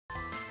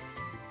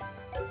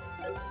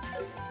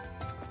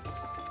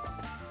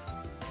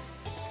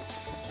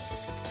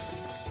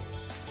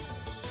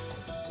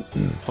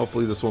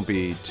Hopefully this won't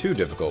be too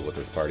difficult with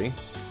this party.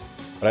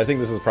 But I think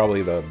this is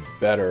probably the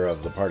better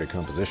of the party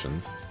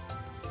compositions.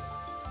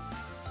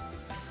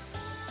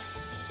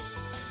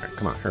 Alright,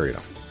 come on, hurry it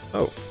up.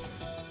 Oh.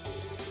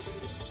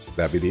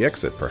 That'd be the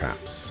exit,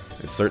 perhaps.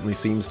 It certainly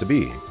seems to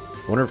be.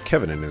 I wonder if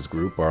Kevin and his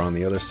group are on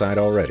the other side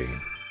already.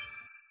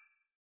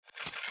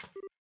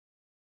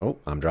 Oh,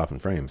 I'm dropping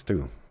frames,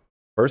 too.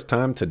 First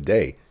time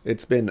today.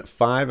 It's been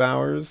 5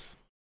 hours,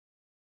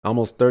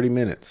 almost 30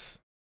 minutes.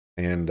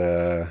 And,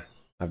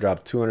 I've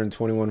dropped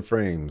 221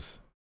 frames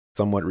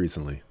somewhat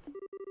recently.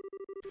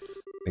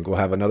 I think we'll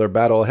have another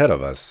battle ahead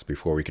of us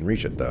before we can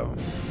reach it, though.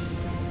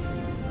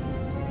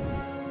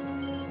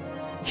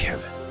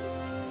 Kevin.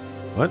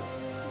 What?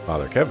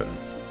 Father Kevin.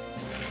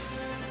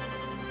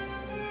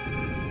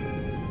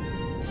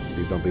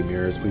 Please don't be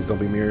mirrors, please don't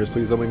be mirrors,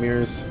 please don't be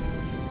mirrors.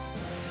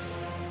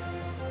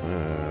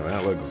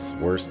 That looks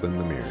worse than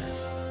the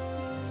mirrors.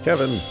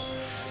 Kevin!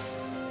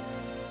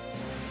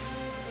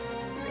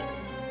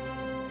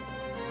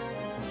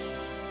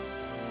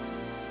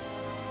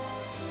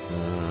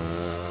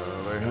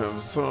 They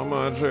have so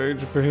much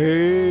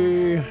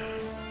HP.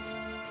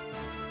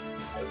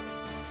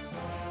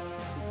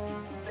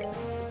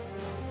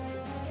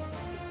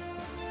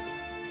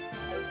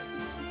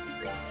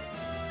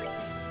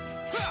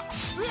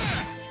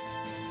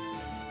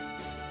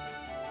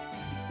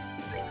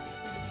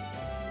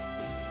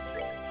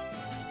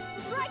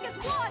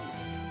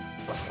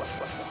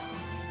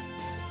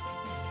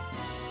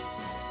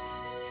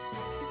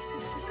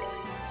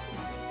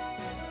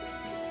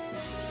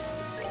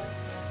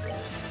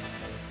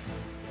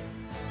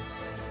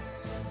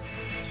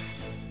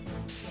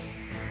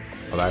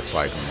 Oh, that's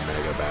like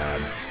mega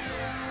bad.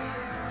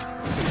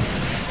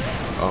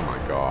 Oh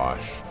my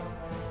gosh.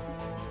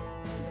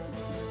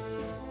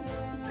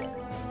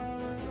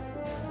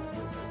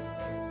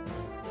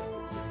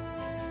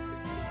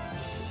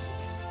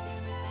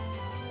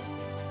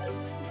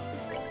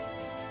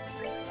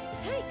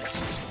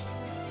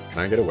 Can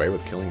I get away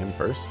with killing him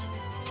first?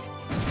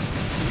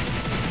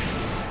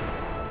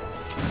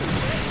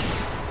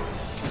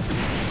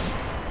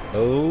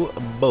 Oh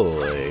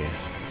boy.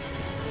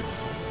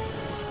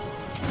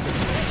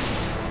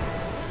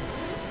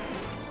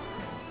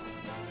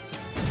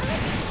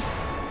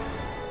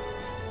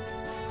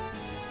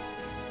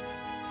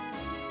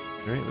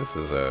 Alright, this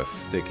is a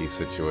sticky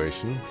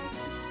situation.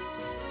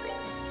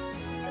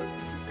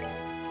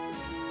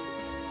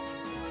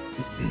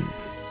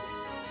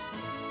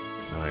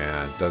 Oh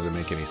yeah, it doesn't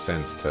make any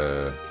sense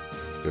to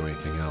do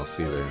anything else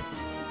either.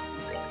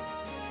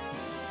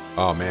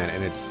 Oh man,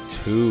 and it's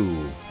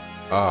 2.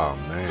 Oh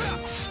man.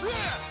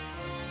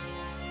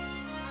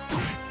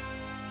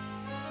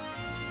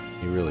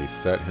 He really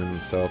set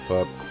himself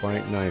up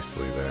quite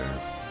nicely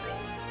there.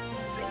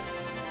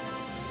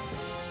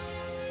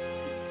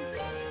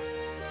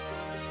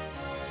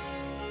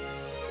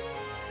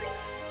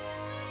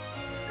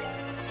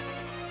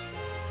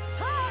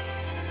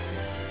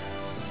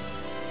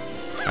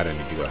 I didn't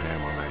need to go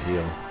ham on that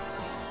heal.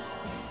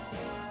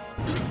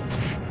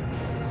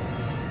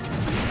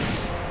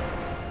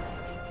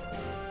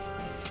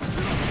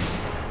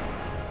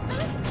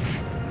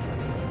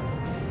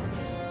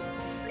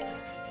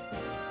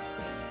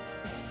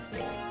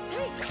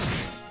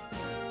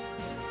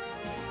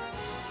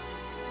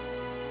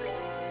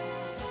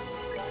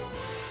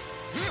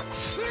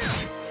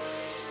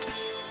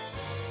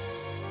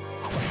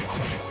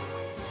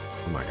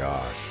 Oh my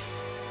gosh.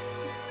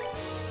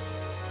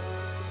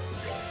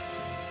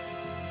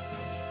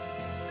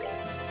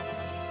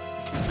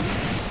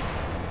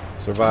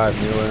 Survive,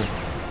 Mueller.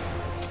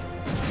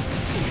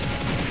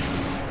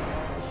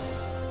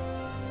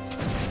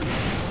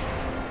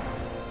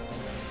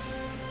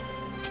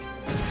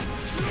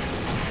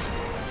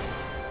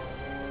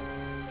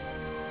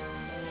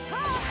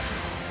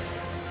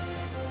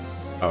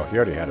 Oh, he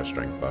already had a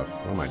strength buff.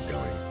 What am I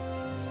doing?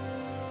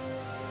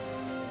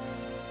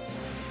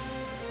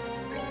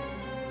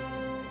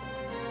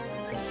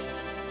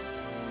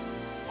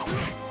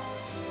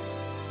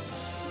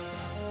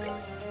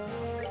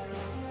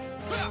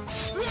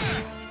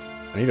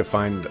 I need to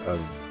find a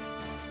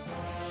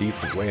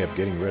decent way of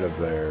getting rid of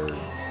their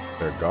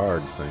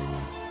guard thing.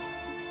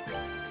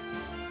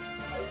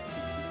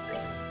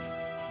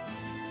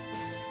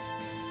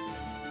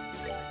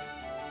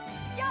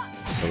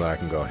 So that I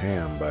can go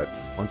ham, but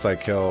once I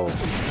kill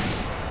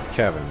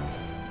Kevin,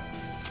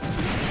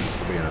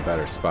 we'll be in a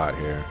better spot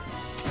here.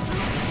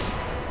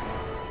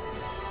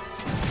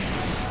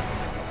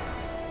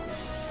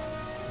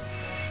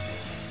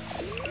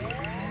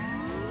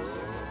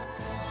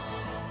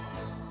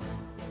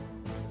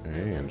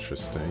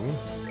 Interesting.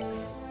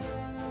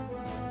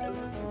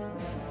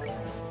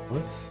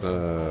 Let's do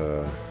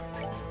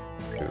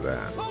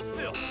that. Hold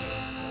still.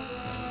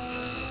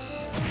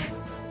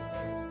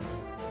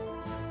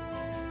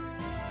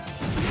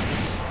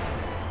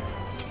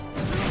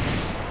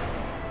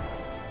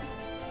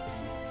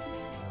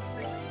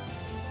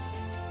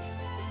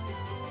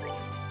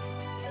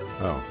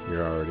 Oh,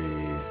 you're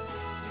already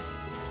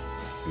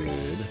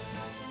good.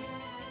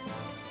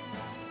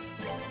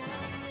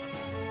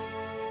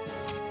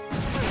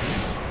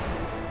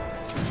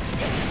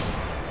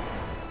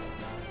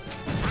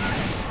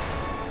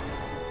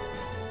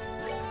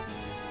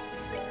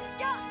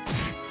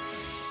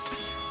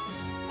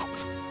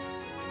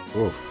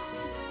 Oof.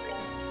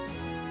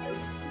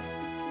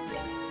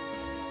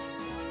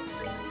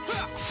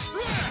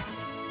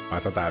 I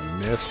thought that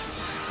missed.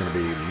 It's gonna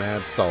be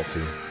mad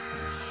salty.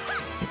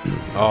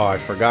 Oh, I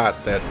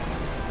forgot that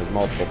there's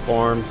multiple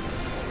forms.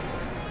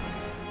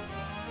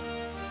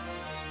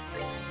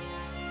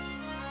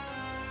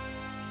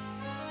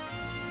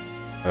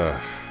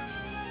 Ugh.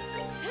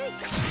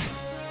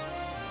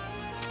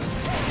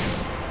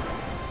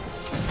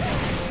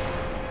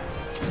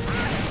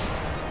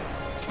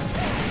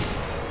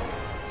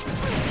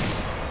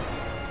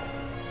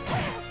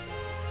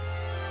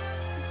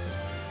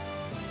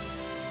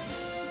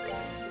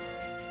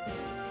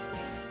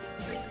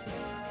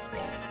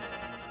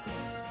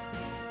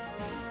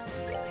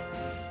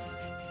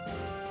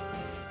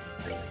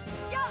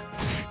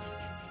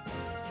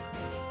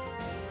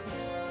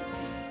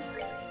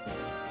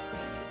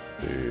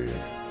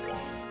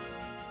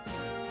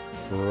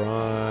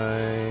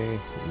 Try.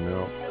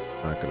 Nope,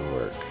 not gonna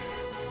work.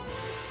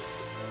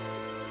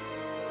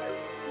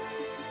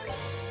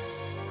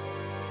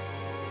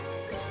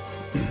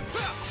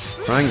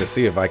 Trying to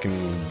see if I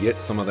can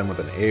get some of them with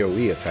an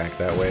AoE attack.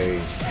 That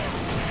way, I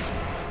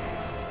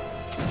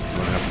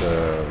don't have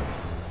to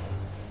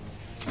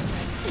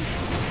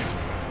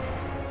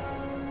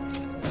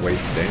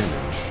waste damage.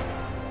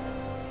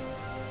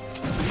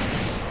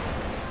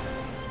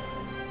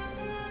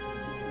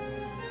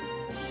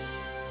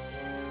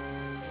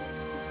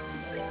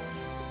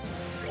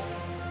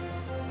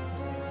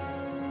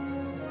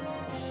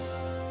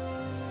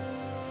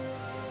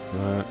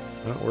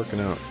 Not working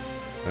out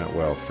that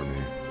well for me.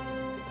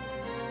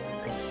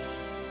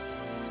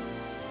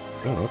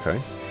 Oh,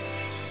 okay.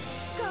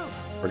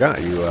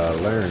 Forgot you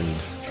learned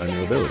a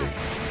new ability.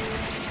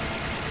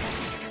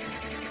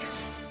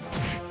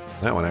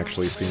 That one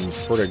actually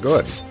seems pretty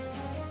good.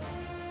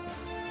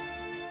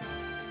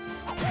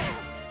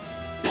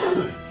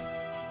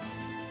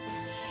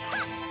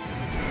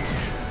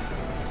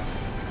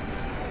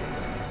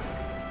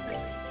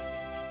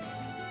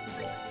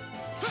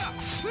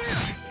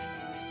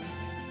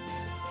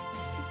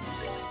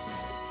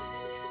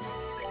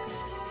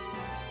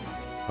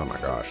 Oh my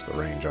gosh, the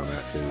range on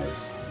that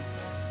is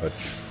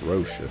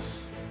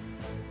atrocious.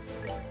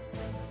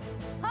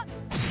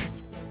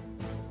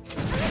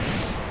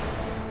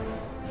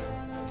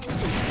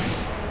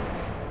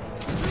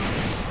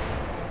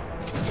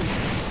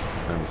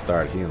 Time to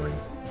start healing.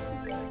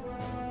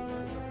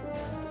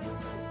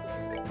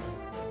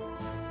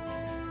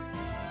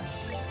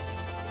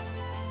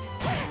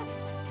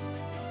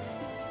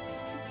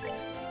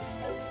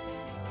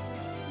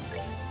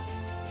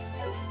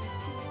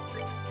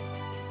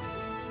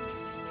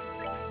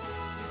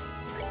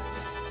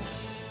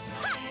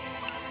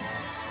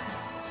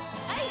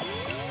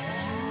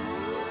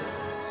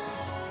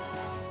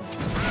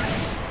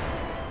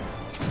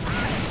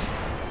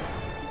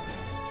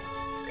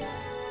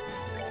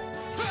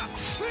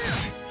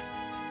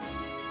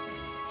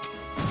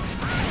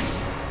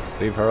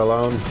 Leave her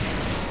alone.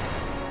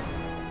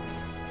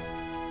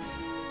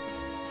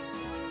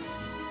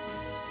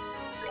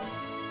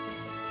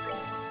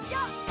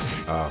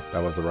 Oh,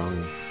 that was the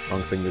wrong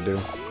thing to do.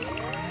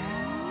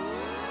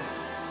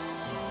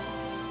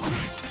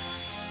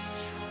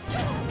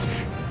 I'm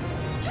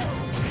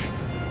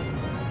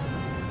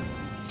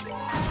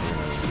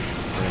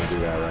gonna do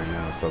that right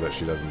now so that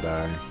she doesn't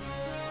die.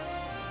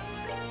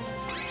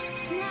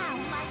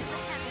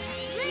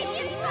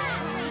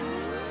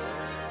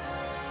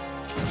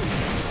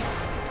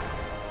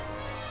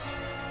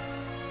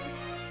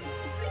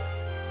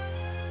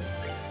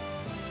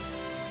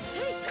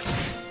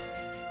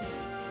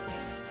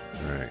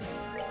 Alright,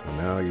 well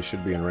now you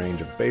should be in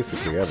range of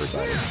basically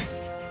everybody.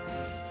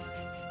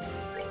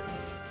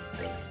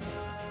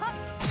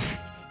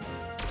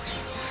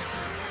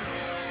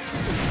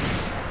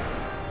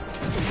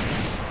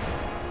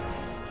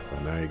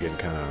 But now you're getting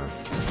kind of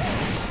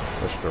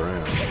pushed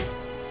around.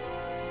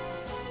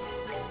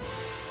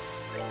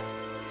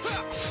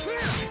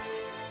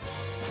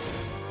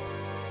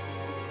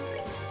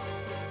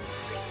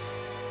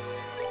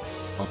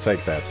 I'll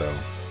take that though.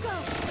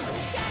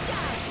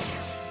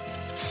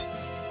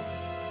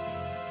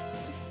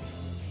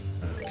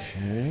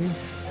 Okay,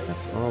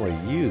 that's all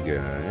of you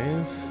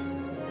guys.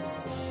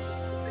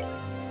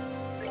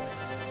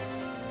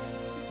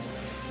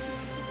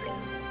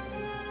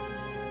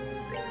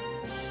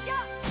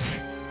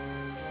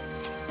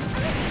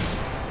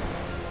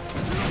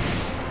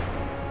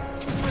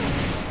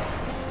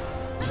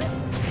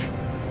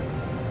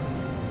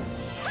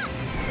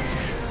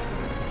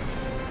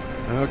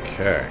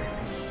 Okay.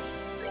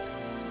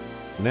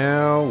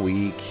 Now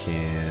we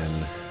can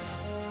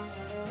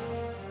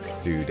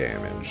do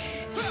damage.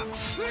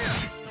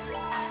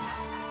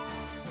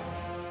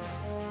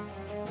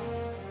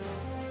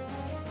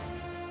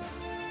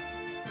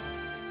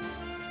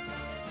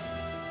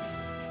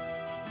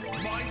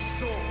 My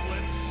soul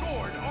and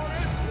sword are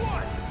as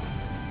one!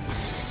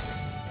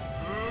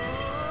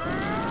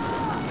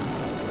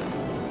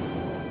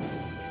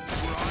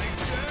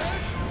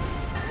 Righteous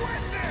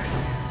witness!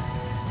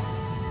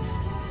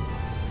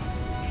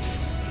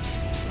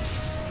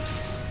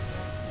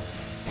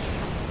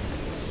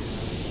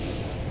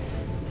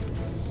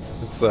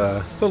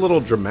 it's a little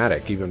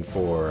dramatic even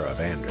for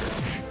Evander.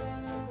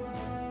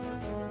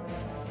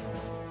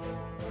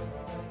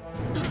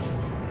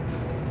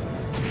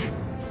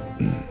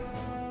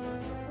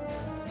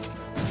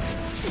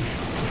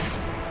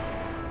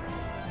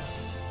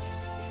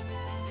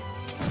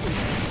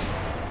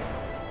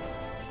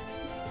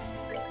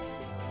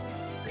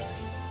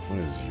 What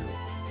is you?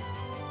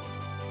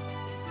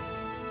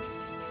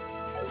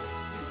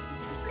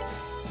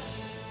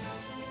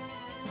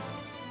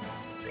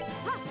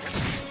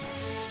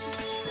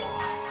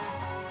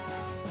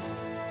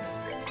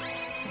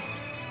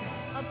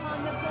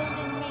 Upon the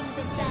golden wings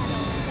of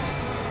battle,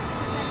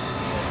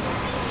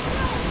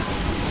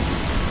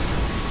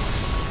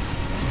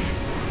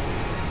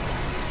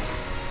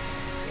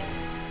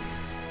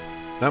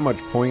 Not much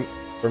point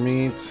for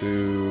me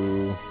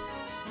to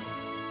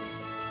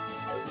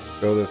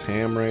go this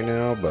ham right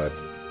now, but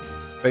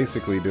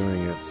basically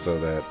doing it so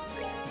that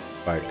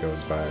fight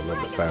goes by a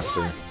little bit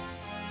faster.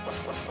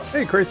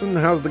 Hey Grayson,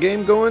 how's the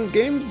game going?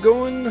 Game's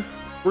going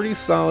pretty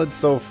solid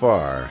so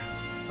far.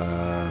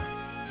 I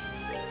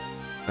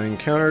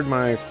encountered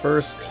my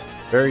first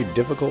very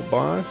difficult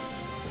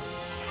boss.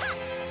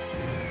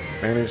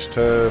 Managed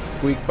to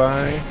squeak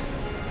by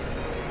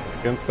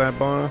against that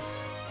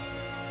boss.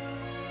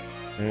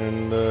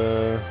 And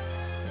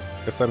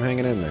guess I'm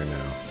hanging in there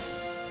now.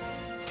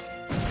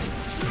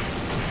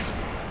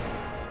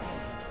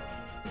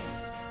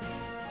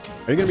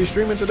 Are you gonna be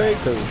streaming today?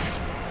 Cause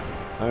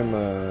I'm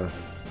gonna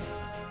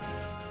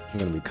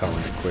be calling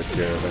it quits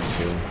here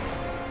eventually.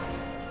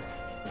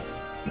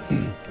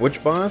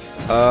 Which boss?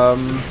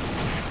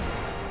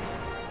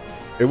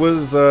 It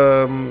was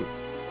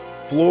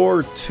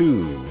floor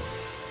 2.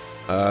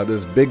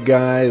 This big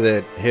guy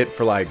that hit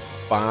for like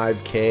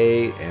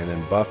 5k and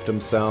then buffed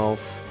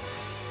himself.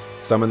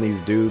 Summoned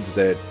these dudes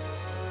that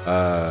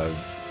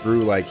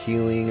grew like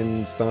healing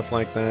and stuff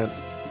like that.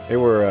 They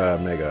were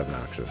mega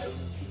obnoxious.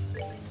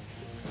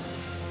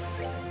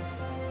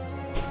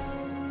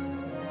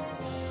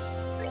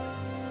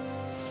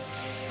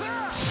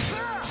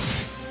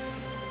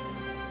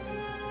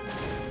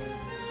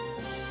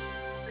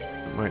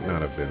 Might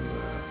not have been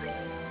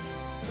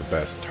the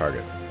best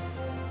target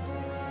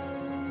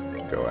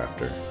to go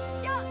after.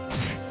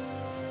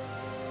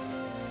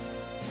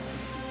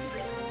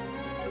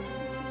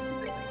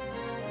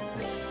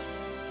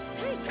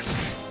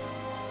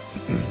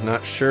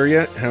 Not sure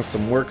yet. Have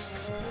some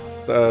works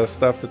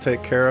stuff to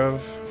take care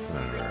of.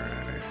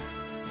 Alrighty.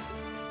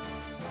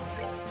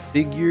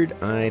 Figured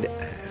I'd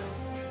ask.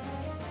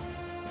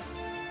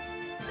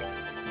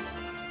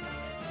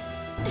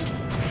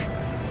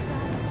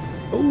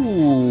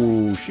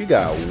 Ooh, she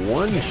got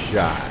one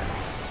shot.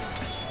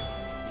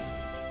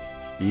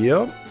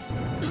 Yep.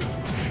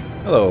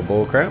 Hello,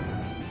 bullcrap.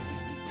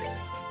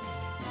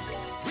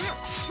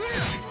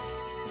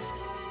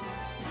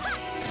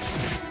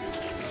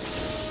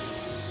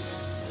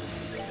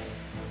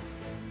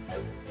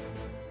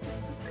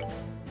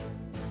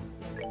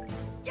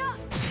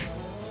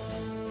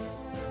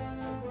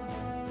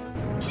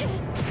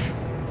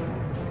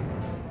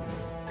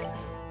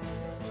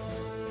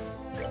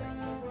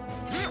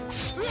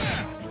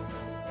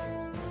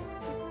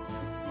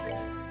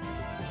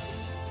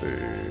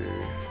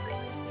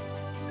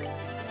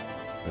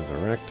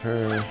 Resurrect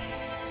her.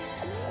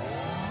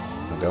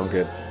 Don't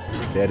get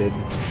deaded.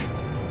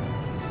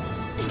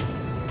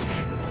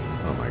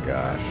 Oh my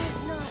gosh.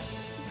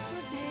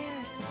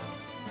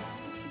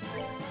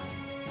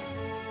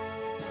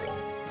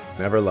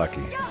 Never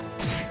lucky.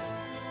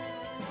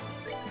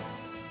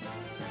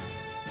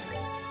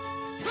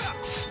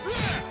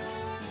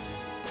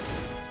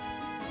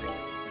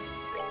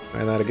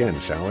 Try that again,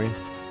 shall we?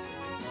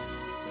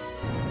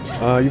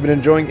 You've been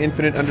enjoying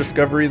Infinite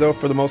Undiscovery though,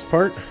 for the most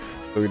part.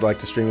 So we'd like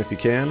to stream if you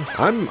can.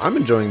 I'm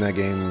enjoying that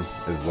game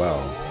as well.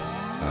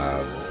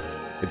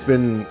 It's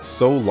been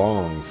so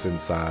long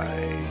since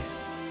I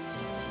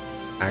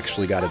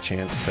actually got a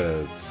chance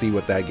to see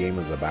what that game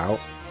is about.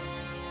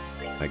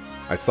 Like,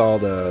 I saw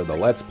the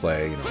Let's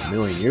Play, you know, a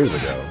million years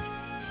ago,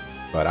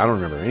 but I don't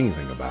remember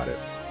anything about it.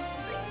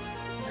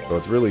 So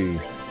it's really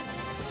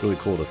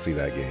cool to see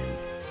that game.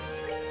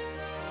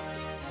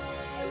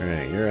 All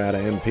right, you're out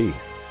of MP.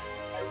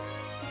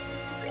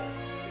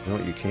 You know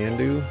what you can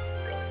do?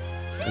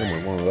 Hit him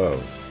with one of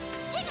those.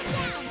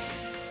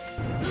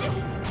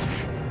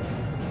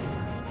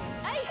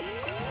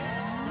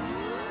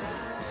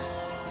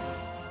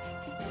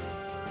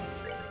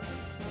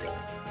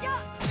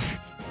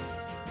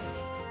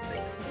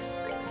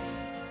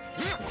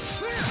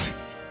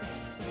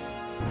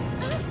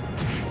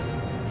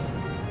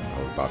 I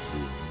was about to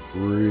be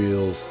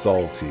real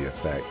salty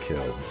if that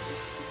killed.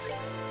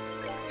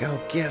 Go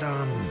get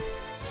him!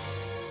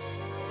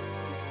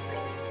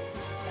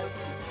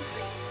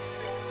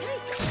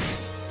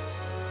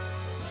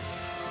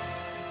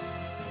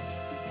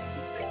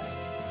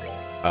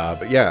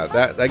 But yeah,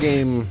 that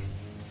game,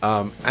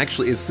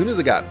 actually, as soon as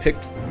it got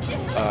picked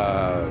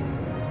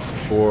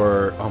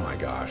for, oh my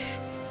gosh,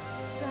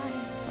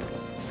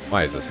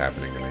 why is this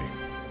happening to me?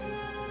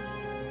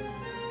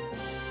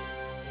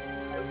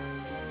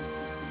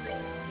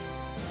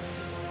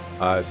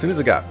 As soon as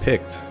it got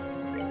picked,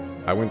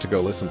 I went to go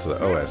listen to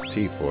the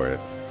OST for it.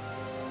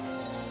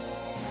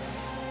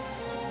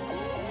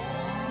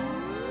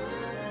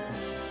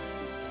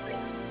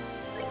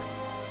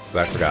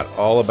 I forgot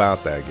all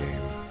about that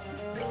game.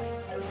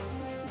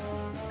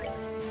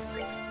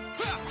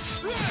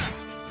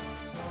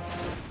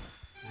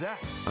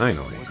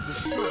 Finally.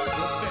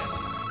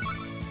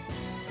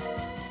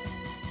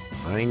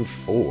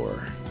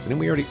 9-4. Didn't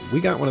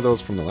we got one of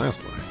those from the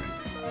last one, I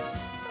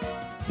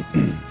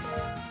think.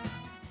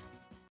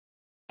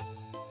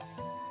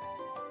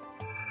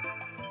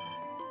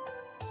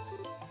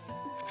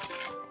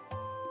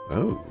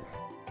 Oh.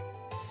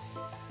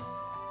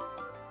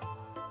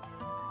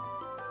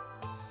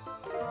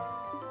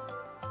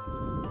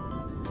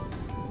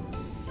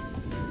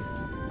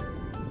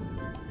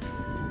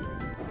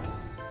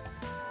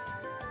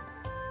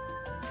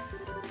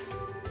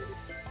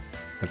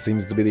 That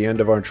seems to be the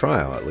end of our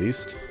trial, at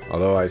least.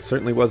 Although I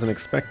certainly wasn't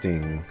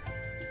expecting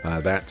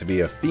that to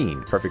be a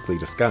fiend perfectly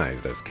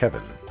disguised as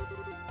Kevin.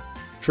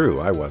 True,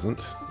 I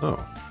wasn't.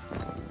 Oh.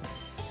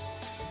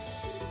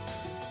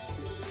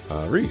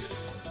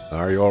 Reese,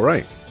 are you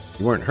alright?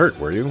 You weren't hurt,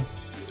 were you?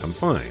 I'm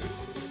fine.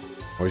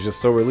 I was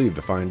just so relieved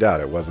to find out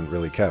it wasn't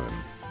really Kevin.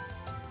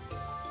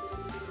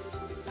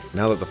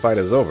 Now that the fight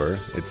is over,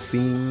 it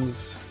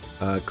seems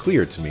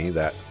clear to me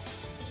that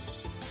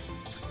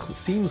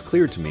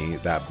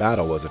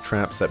battle was a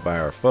trap set by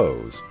our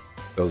foes.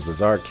 Those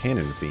bizarre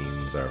cannon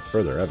fiends are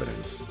further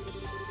evidence.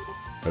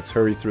 Let's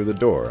hurry through the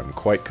door. I'm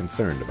quite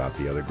concerned about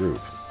the other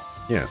group.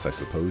 Yes, I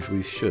suppose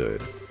we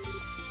should.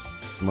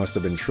 You must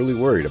have been truly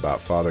worried about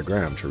Father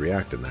Graham to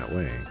react in that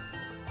way.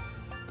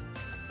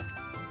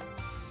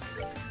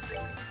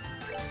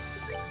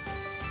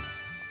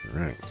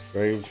 Alright,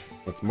 save.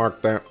 Let's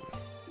mark that.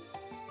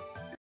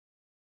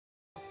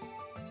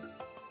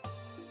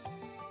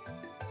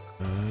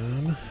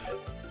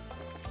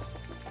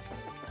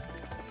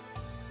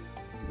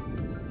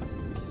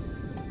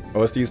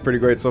 OST is pretty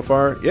great so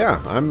far.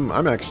 Yeah, I'm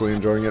actually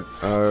enjoying it.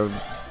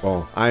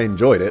 Well, I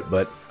enjoyed it,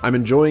 but I'm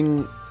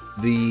enjoying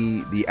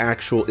the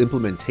actual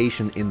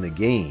implementation in the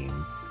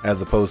game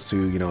as opposed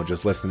to, you know,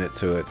 just listening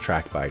to it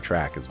track by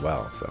track as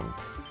well. So,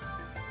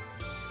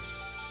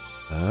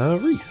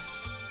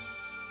 Reese.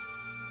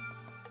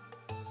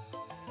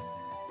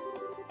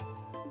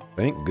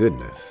 Thank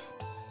goodness.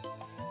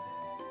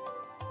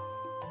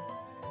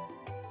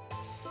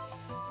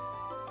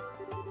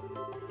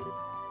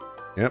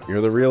 Yep,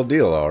 you're the real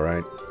deal,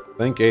 alright.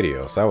 Thank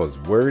Adios. I was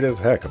worried as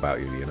heck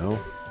about you, you know?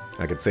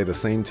 I could say the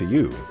same to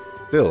you.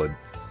 Still, it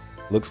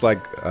looks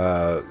like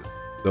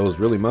those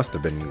really must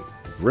have been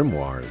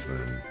grimoires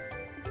then.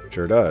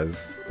 Sure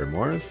does.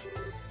 Grimoires?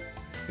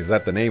 Is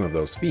that the name of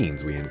those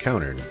fiends we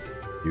encountered?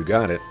 You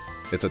got it.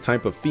 It's a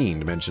type of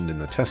fiend mentioned in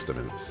the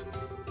Testaments.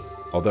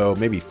 Although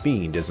maybe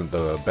fiend isn't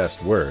the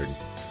best word.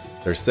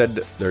 They're said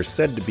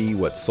to be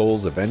what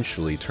souls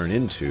eventually turn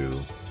into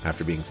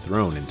after being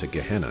thrown into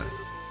Gehenna.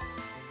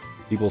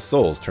 People's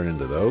souls turn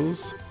into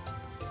those?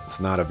 It's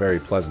not a very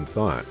pleasant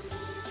thought.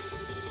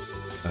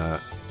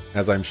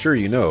 As I'm sure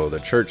you know, the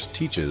church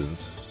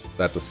teaches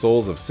that the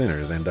souls of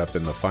sinners end up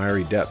in the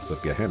fiery depths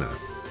of Gehenna.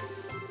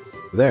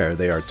 There,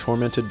 they are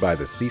tormented by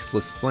the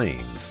ceaseless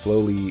flames,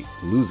 slowly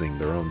losing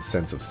their own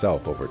sense of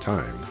self over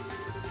time.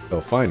 Though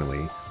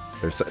finally,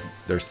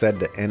 they're said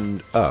to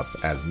end up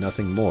as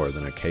nothing more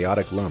than a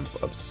chaotic lump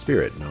of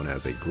spirit known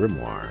as a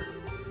grimoire.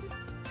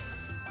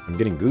 I'm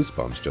getting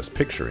goosebumps just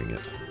picturing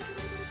it.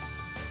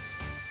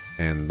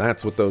 And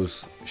that's what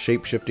those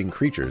shape-shifting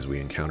creatures we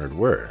encountered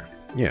were.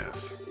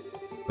 Yes.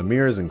 The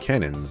mirrors and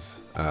cannons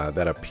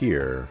that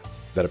appear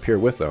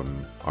with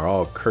them are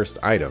all cursed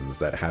items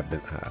that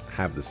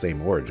have the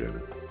same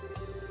origin.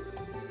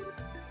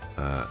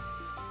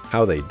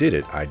 How they did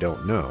it, I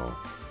don't know,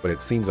 but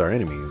it seems our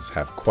enemies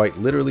have quite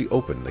literally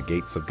opened the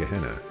gates of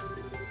Gehenna.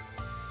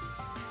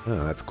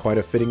 Oh, that's quite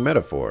a fitting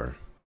metaphor.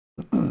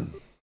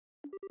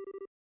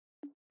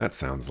 That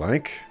sounds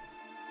like...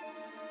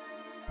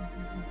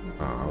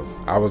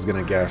 I was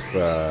gonna guess,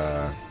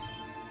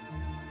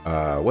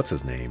 what's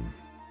his name?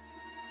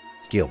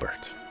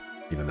 Gilbert.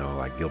 Even though,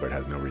 like, Gilbert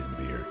has no reason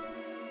to be here.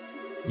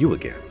 You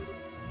again.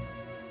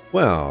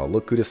 Well,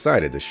 look who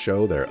decided to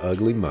show their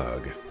ugly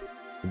mug.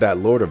 Did that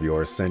lord of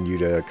yours send you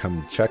to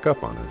come check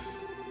up on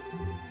us?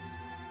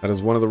 That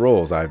is one of the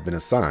roles I've been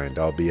assigned,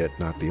 albeit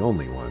not the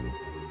only one.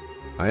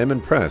 I am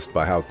impressed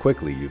by how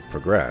quickly you've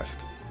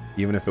progressed,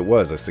 even if it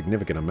was a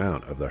significant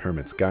amount of the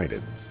Hermit's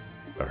guidance.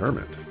 The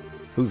Hermit?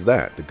 Who's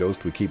that? The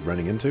ghost we keep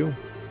running into?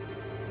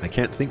 I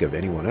can't think of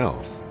anyone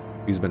else.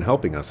 He's been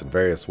helping us in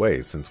various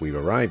ways since we've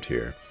arrived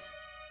here,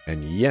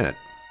 and yet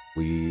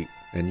we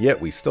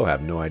still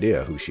have no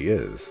idea who she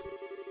is.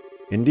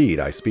 Indeed,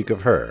 I speak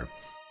of her.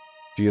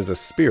 She is a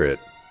spirit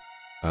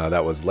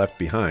that was left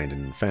behind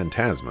in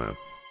Phantasma,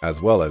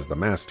 as well as the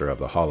master of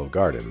the Hollow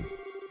Garden.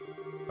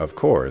 Of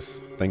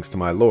course, thanks to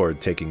my lord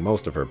taking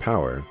most of her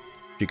power,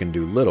 she can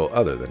do little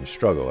other than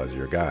struggle as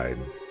your guide.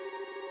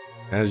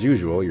 As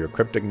usual, your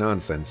cryptic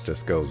nonsense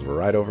just goes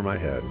right over my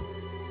head.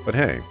 But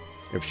hey,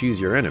 If she's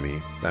your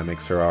enemy, that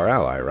makes her our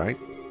ally, right?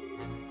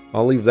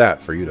 I'll leave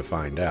that for you to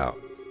find out.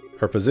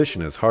 Her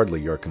position is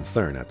hardly your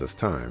concern at this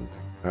time.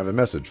 I have a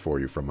message for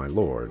you from my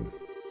lord.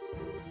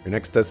 Your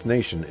next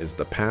destination is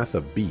the Path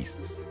of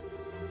Beasts.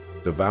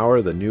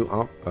 Devour the new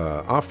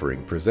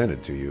offering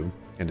presented to you,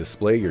 and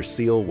display your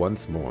seal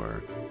once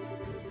more.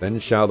 Then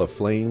shall the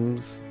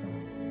flames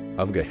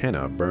of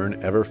Gehenna burn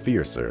ever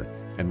fiercer,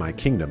 and my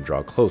kingdom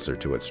draw closer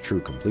to its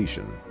true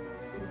completion.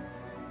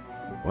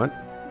 What?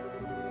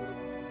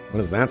 What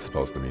is that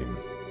supposed to mean?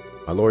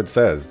 My lord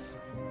says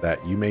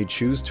that you may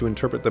choose to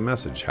interpret the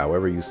message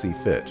however you see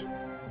fit.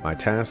 My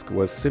task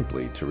was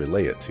simply to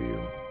relay it to you.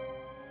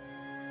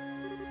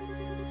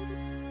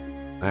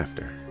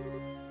 Laughter.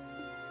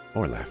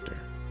 More laughter.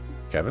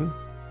 Kevin?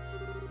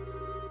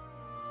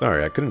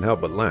 Sorry, I couldn't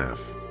help but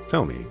laugh.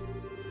 Tell me,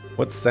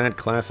 what sad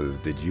classes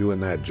did you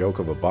and that joke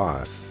of a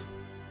boss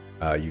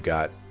you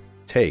got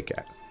take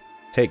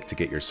to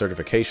get your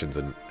certifications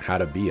in how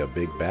to be a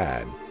big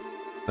bad?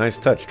 Nice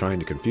touch trying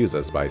to confuse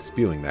us by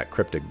spewing that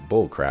cryptic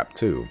bullcrap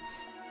too.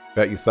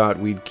 Bet you thought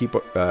we'd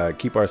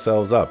keep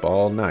ourselves up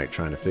all night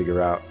trying to figure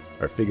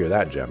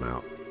that gem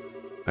out.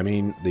 I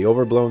mean, the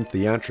overblown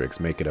theatrics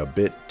make it a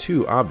bit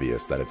too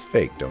obvious that it's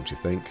fake, don't you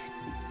think?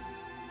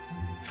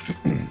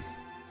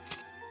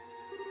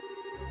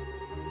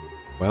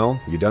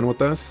 Well, you done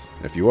with us?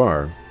 If you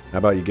are, how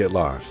about you get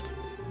lost?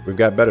 We've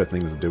got better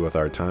things to do with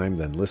our time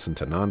than listen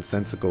to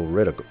nonsensical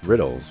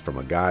riddles from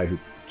a guy who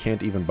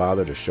can't even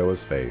bother to show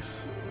his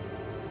face.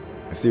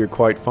 I see you're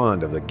quite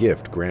fond of the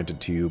gift granted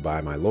to you by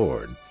my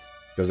lord.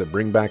 Does it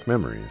bring back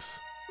memories?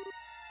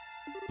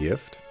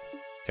 Gift?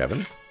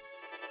 Kevin?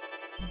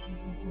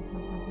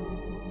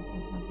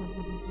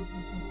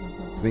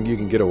 Think you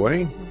can get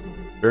away?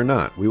 Fear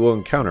not, we will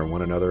encounter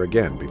one another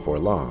again before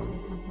long.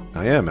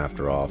 I am,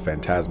 after all,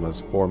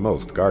 Phantasma's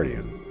foremost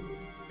guardian.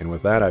 And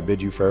with that, I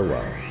bid you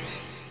farewell.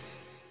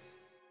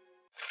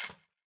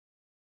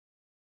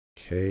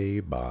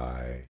 Okay,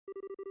 bye.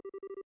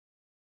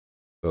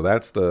 So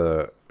that's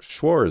the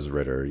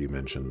Schwarzritter you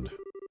mentioned.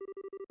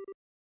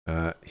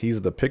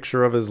 He's the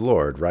picture of his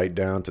lord, right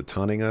down to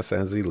taunting us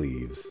as he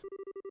leaves.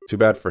 Too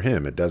bad for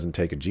him, it doesn't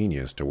take a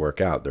genius to work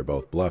out they're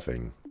both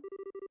bluffing.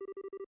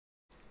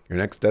 Your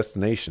next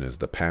destination is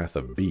the Path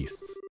of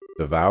Beasts.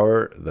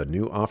 Devour the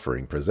new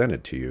offering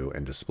presented to you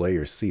and display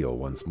your seal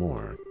once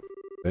more.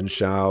 Then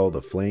shall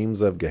the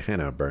flames of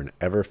Gehenna burn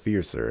ever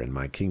fiercer and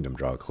my kingdom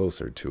draw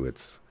closer to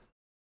its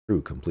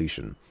true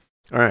completion.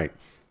 Alright,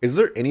 is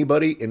there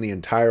anybody in the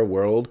entire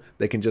world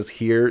that can just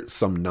hear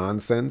some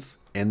nonsense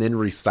and then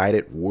recite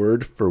it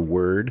word for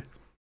word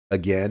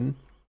again?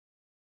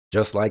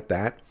 Just like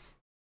that?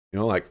 You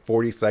know, like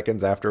 40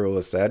 seconds after it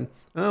was said?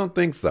 I don't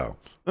think so.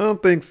 I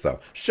don't think so.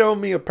 Show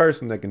me a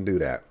person that can do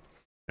that.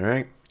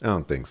 Alright? I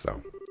don't think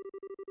so.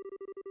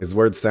 His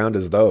words sound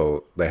as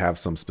though they have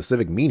some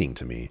specific meaning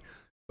to me,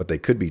 but they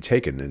could be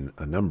taken in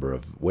a number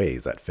of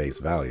ways at face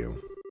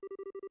value.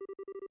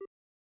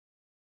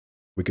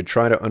 We could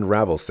try to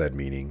unravel said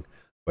meaning,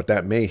 but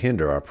that may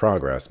hinder our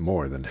progress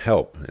more than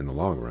help in the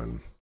long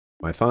run.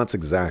 My thoughts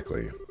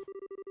exactly.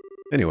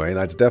 Anyway,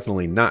 that's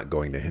definitely not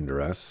going to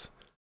hinder us.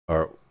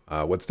 Or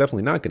what's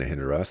definitely not going to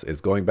hinder us is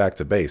going back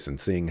to base and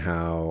seeing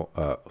how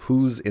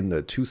who's in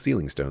the 2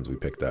 sealing stones we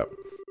picked up.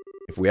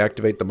 If we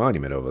activate the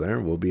monument over there,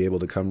 we'll be able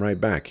to come right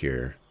back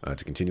here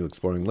to continue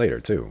exploring later,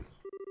 too.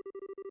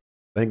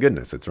 Thank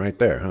goodness, it's right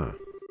there, huh?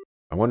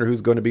 I wonder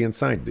who's going to be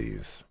inside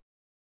these.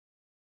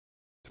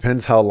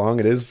 Depends how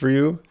long it is for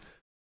you,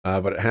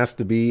 but it has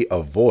to be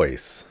a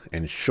voice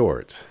and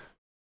short.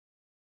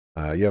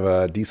 You have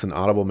a decent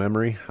audible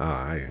memory?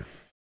 My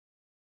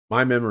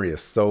memory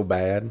is so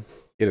bad.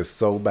 It is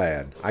so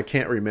bad. I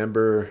can't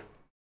remember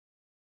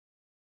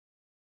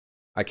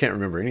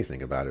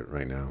anything about it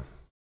right now.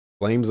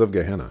 Flames of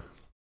Gehenna.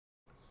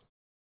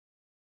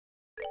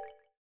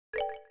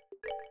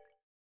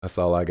 That's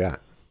all I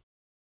got.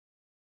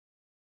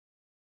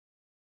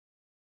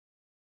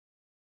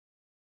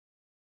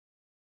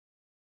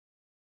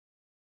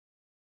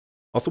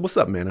 Also, what's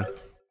up, Mana?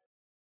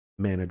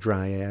 Mana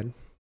Dryad.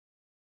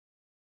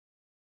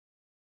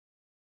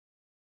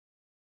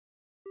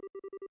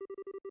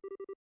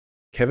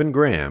 Kevin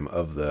Graham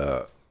of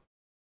the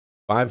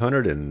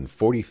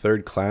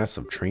 543rd class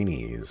of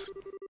trainees.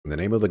 In the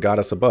name of the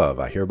goddess above,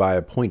 I hereby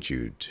appoint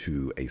you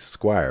to a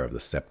squire of the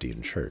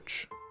Septian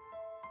Church.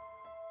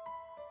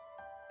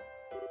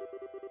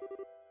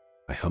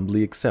 I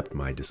humbly accept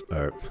my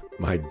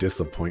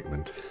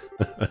disappointment.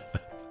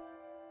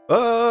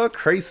 Oh,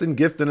 Crayson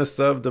gifting a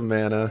sub to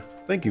Mana.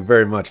 Thank you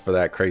very much for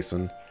that,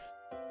 Crayson.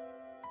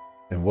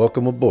 And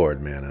welcome aboard,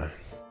 Mana.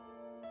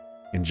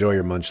 Enjoy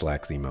your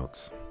Munchlax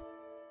emotes.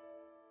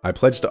 I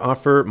pledge to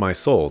offer my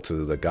soul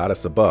to the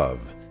goddess above,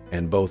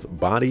 and both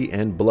body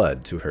and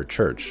blood to her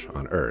church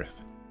on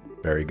earth.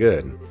 Very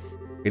good.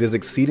 It is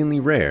exceedingly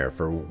rare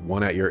for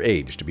one at your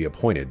age to be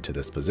appointed to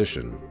this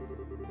position.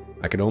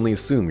 I can only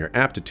assume your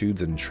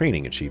aptitudes and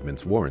training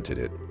achievements warranted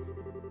it.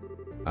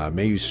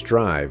 May you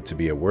strive to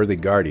be a worthy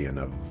guardian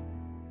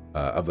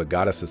of the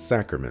goddess's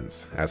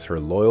sacraments as her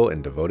loyal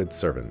and devoted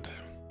servant.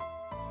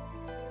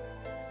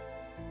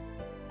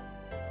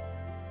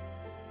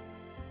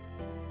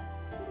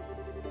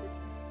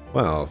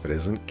 Well, if it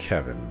isn't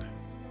Kevin.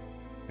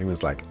 Name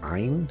is like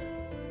Ian?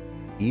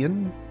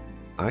 Ian?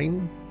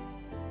 Ein?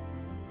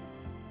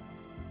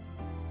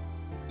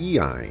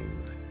 Ian.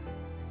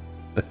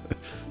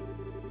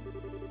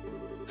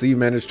 So you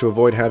managed to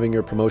avoid having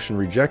your promotion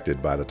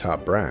rejected by the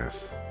top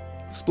brass.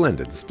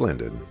 Splendid,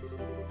 splendid.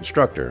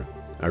 Instructor,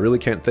 I really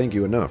can't thank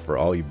you enough for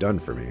all you've done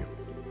for me.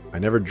 I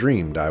never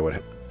dreamed I would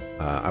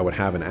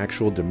have an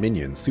actual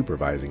Dominion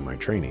supervising my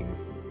training.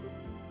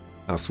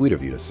 How sweet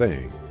of you to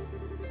say.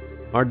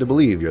 Hard to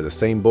believe you're the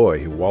same boy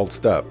who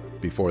waltzed up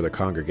before the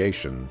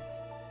congregation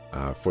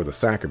for the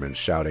sacrament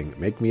shouting,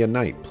 "Make me a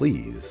knight,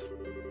 please."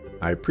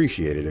 I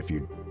appreciate it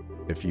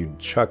if you'd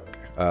chuck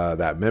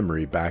that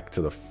memory back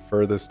to the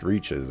furthest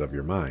reaches of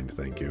your mind,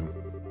 thank you.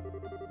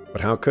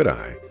 But how could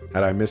I?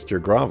 Had I missed your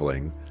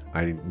groveling,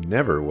 I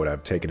never would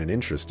have taken an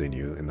interest in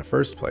you in the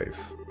first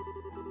place.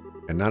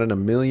 And not in a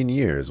million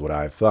years would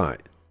I have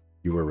thought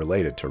you were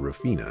related to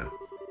Rufina.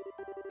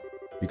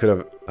 You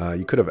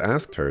could have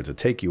asked her to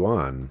take you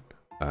on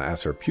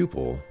as her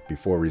pupil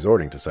before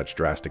resorting to such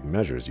drastic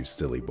measures, you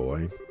silly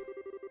boy.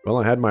 Well,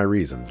 I had my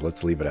reasons.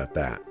 Let's leave it at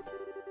that.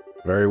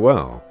 Very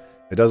well.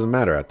 It doesn't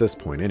matter at this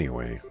point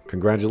anyway.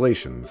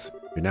 Congratulations.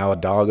 You're now a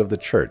dog of the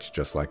church,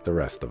 just like the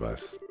rest of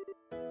us.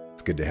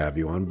 It's good to have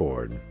you on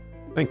board.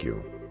 Thank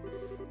you.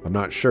 I'm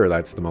not sure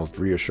that's the most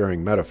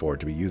reassuring metaphor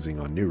to be using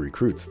on new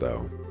recruits,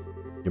 though.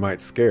 You might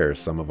scare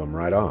some of them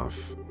right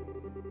off.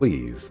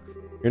 Please,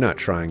 you're not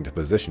trying to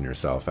position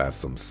yourself as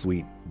some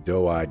sweet,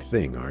 doe-eyed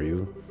thing, are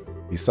you?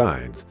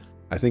 Besides,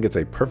 I think it's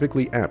a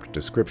perfectly apt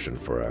description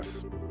for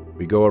us.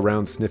 We go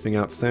around sniffing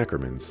out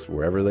sacraments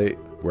wherever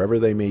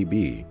they may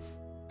be,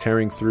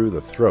 tearing through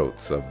the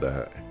throats of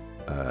the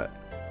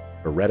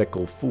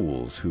heretical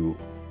fools who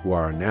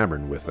are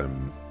enamored with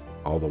them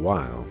all the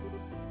while.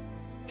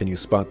 Can you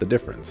spot the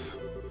difference?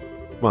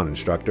 Come on,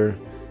 instructor.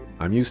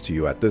 I'm used to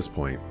you at this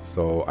point,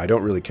 so I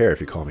don't really care if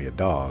you call me a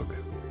dog.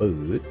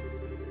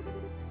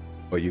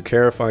 But you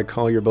care if I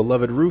call your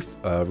beloved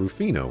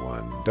Rufina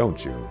one,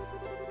 don't you?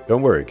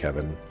 Don't worry,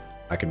 Kevin.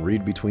 I can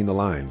read between the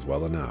lines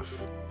well enough.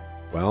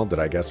 Well, did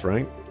I guess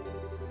right?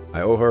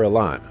 I owe her a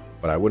lot,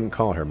 but I wouldn't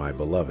call her my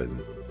beloved.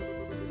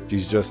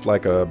 She's just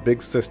like a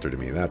big sister to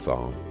me, that's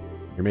all.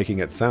 You're making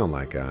it sound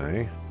like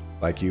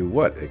like you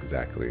what,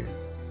 exactly?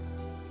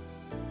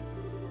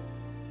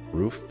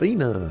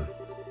 Rufina.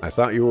 I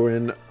thought you were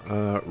in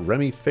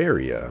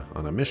Remiferia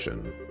on a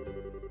mission.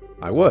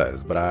 I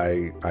was, but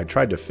I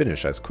tried to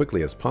finish as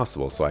quickly as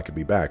possible so I could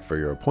be back for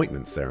your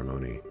appointment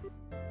ceremony.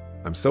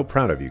 I'm so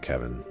proud of you,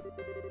 Kevin.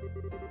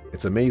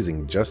 It's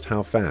amazing just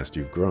how fast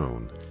you've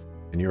grown,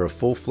 and you're a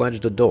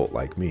full-fledged adult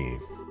like me.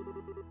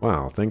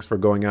 Wow, thanks for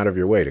going out of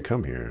your way to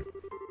come here.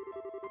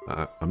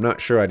 I'm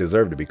not sure I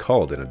deserve to be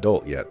called an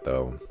adult yet,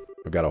 though.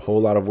 I've got a whole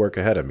lot of work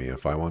ahead of me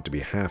if I want to be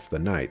half the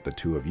knight the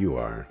two of you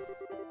are.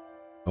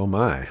 Oh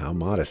my, how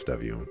modest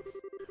of you.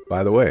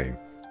 By the way,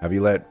 have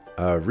you let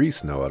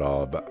Reese know at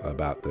all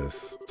about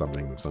this?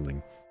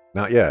 Something.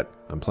 Not yet.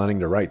 I'm planning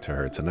to write to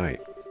her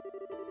tonight.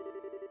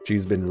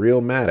 She's been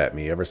real mad at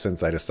me ever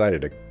since I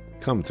decided to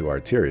come to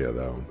Arteria,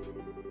 though.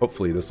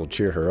 Hopefully this will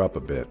cheer her up a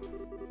bit.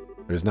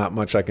 There's not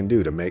much I can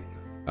do to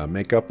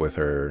make up with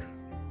her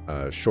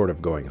short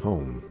of going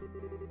home.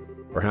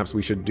 Perhaps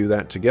we should do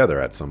that together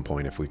at some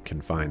point if we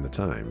can find the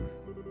time.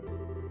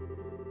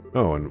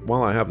 Oh, and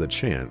while I have the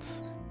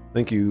chance,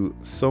 thank you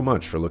so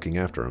much for looking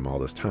after him all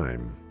this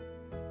time.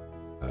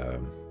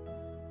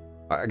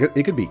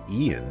 It could be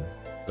Ian.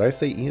 Did I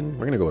say Ian?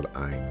 We're going to go with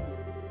Ein.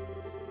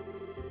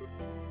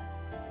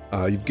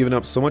 You've given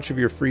up so much of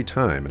your free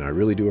time, and I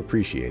really do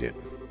appreciate it.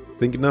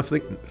 Think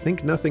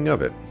nothing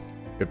of it.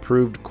 It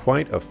proved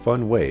quite a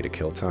fun way to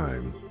kill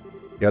time.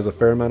 He has a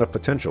fair amount of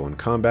potential in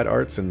combat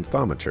arts and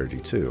thaumaturgy,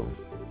 too.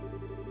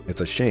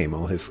 It's a shame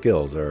all his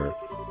skills are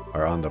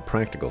on the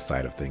practical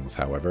side of things,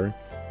 however.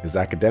 His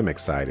academic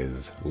side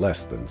is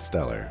less than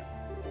stellar.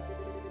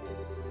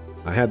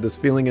 I had this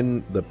feeling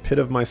in the pit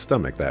of my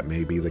stomach that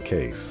may be the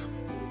case.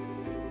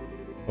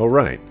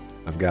 Alright,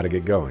 I've got to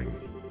get going.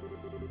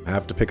 I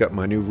have to pick up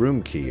my new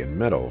room key and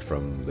medal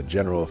from the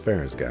General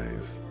Affairs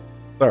guys.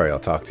 Sorry, I'll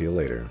talk to you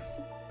later.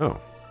 Oh.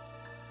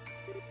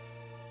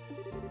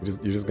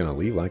 You're just gonna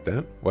leave like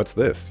that? What's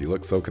this? You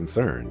look so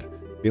concerned.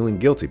 Feeling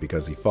guilty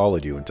because he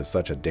followed you into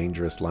such a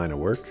dangerous line of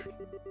work?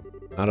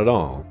 Not at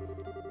all.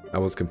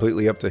 That was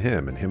completely up to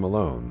him and him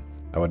alone.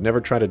 I would never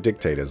try to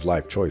dictate his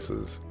life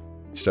choices.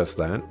 It's just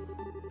that.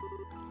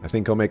 I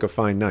think he'll make a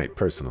fine knight,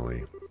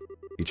 personally.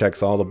 He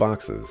checks all the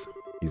boxes.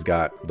 He's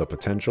got the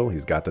potential,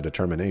 he's got the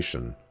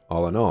determination.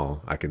 All in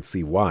all, I can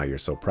see why you're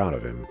so proud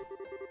of him.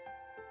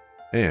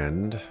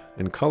 And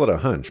call it a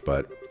hunch,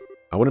 but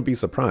I wouldn't be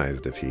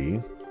surprised if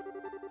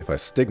a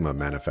stigma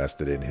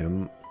manifested in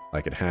him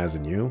like it has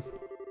in you.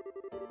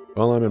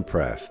 Well, I'm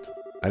impressed.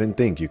 I didn't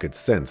think you could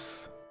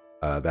sense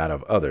that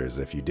of others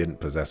if you didn't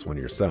possess one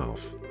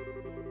yourself.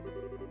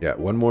 Yeah,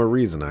 one more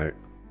reason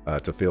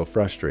to feel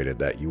frustrated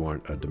that you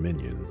aren't a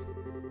Dominion.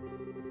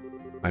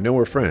 I know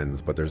we're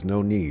friends, but there's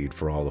no need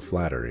for all the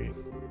flattery.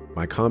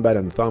 My combat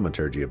and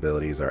thaumaturgy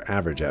abilities are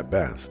average at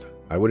best.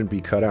 I wouldn't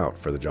be cut out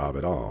for the job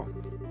at all.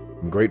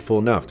 I'm grateful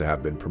enough to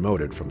have been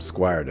promoted from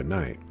squire to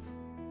knight.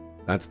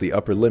 That's the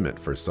upper limit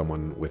for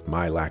someone with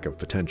my lack of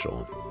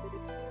potential.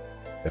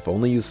 If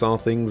only you saw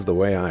things the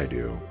way I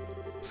do.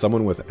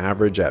 Someone with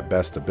average at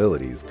best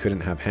abilities couldn't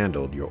have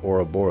handled your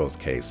Ouroboros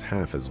case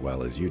half as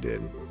well as you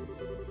did.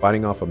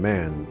 Fighting off a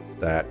man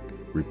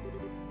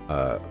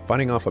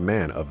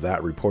of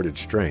that reported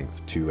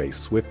strength to a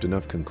swift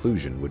enough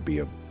conclusion would be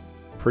a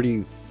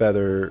pretty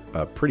feather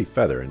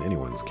in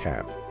anyone's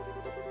cap.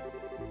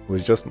 It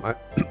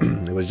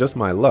was just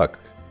my luck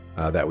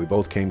that we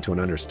both came to an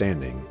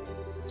understanding.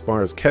 As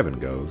far as Kevin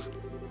goes,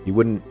 he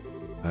wouldn't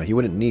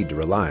need to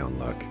rely on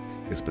luck.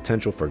 His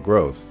potential for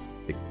growth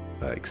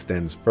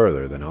extends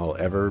further than I'll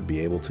ever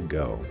be able to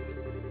go.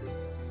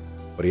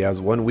 But he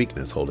has one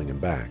weakness holding him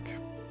back.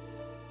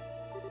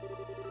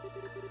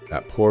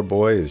 That poor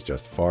boy is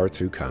just far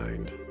too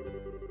kind.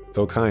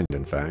 So kind,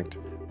 in fact,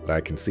 that I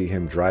can see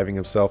him driving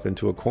himself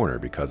into a corner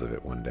because of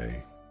it one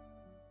day.